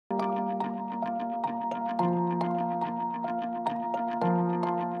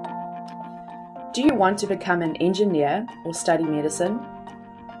Do you want to become an engineer or study medicine?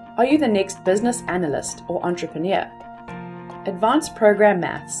 Are you the next business analyst or entrepreneur? Advanced Program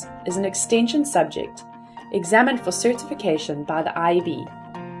Maths is an extension subject examined for certification by the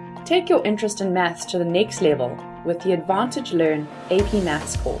IEB. Take your interest in maths to the next level with the Advantage Learn AP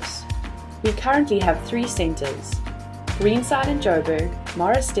Maths course. We currently have 3 centres: Greenside in Joburg,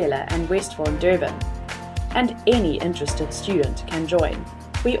 Morrisdale and Westville in Durban, and any interested student can join.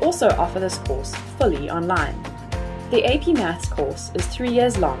 We also offer this course fully online. The AP Maths course is 3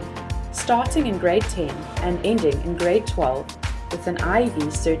 years long, starting in grade 10 and ending in grade 12 with an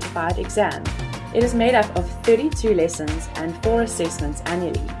IEB certified exam. It is made up of 32 lessons and 4 assessments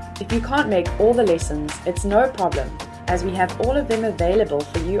annually. If you can't make all the lessons, it's no problem, as we have all of them available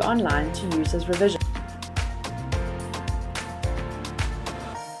for you online to use as revision.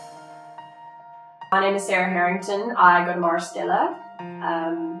 My name is Sarah Harrington. I go to Morrisdale.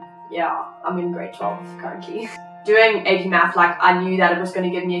 I'm in grade 12 currently. Doing AP Math, I knew that it was going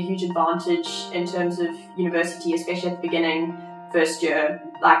to give me a huge advantage in terms of university, especially at the beginning, first year.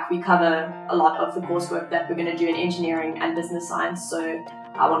 We cover a lot of the coursework that we're going to do in engineering and business science, so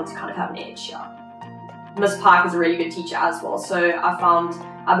I wanted to kind of have an edge here. Ms. Park is a really good teacher as well, so I found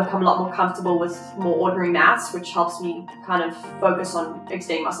I've become a lot more comfortable with more ordinary maths, which helps me kind of focus on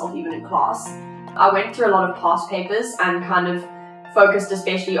extending myself even in class. I went through a lot of past papers and kind of focused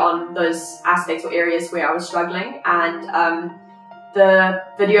especially on those aspects or areas where I was struggling, and the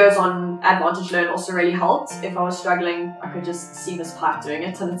videos on Advantage Learn also really helped. If I was struggling, I could just see Ms. Park doing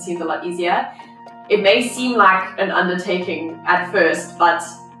it and it seemed a lot easier. It may seem like an undertaking at first, but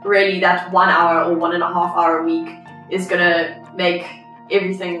really that 1 hour or 1.5 hour a week is gonna make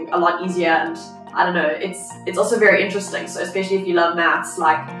everything a lot easier, and I don't know, it's also very interesting. So especially if you love maths,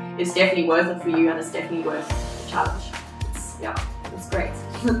 it's definitely worth it for you, and it's definitely worth the challenge. It's great.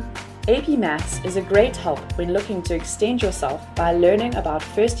 AP Maths is a great help when looking to extend yourself by learning about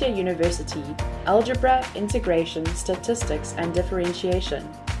first-year university, algebra, integration, statistics and differentiation,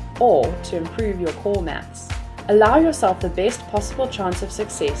 or to improve your core maths. Allow yourself the best possible chance of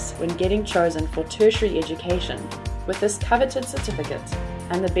success when getting chosen for tertiary education with this coveted certificate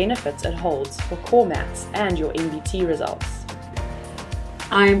and the benefits it holds for core maths and your MBT results.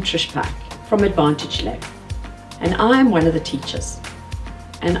 I am Trish Park from Advantage Lab, and I am one of the teachers,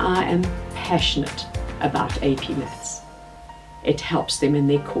 and I am passionate about AP Maths. It helps them in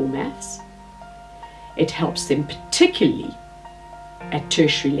their core maths. It helps them particularly at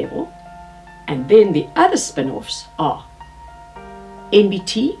tertiary level, and then the other spin-offs are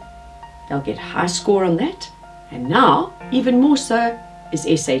MBT, they'll get high score on that, and now even more so is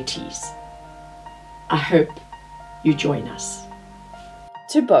SATs. I hope you join us.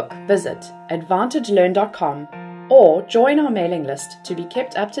 To book, visit advantagelearn.com or join our mailing list to be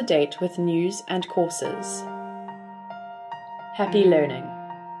kept up to date with news and courses. Happy learning!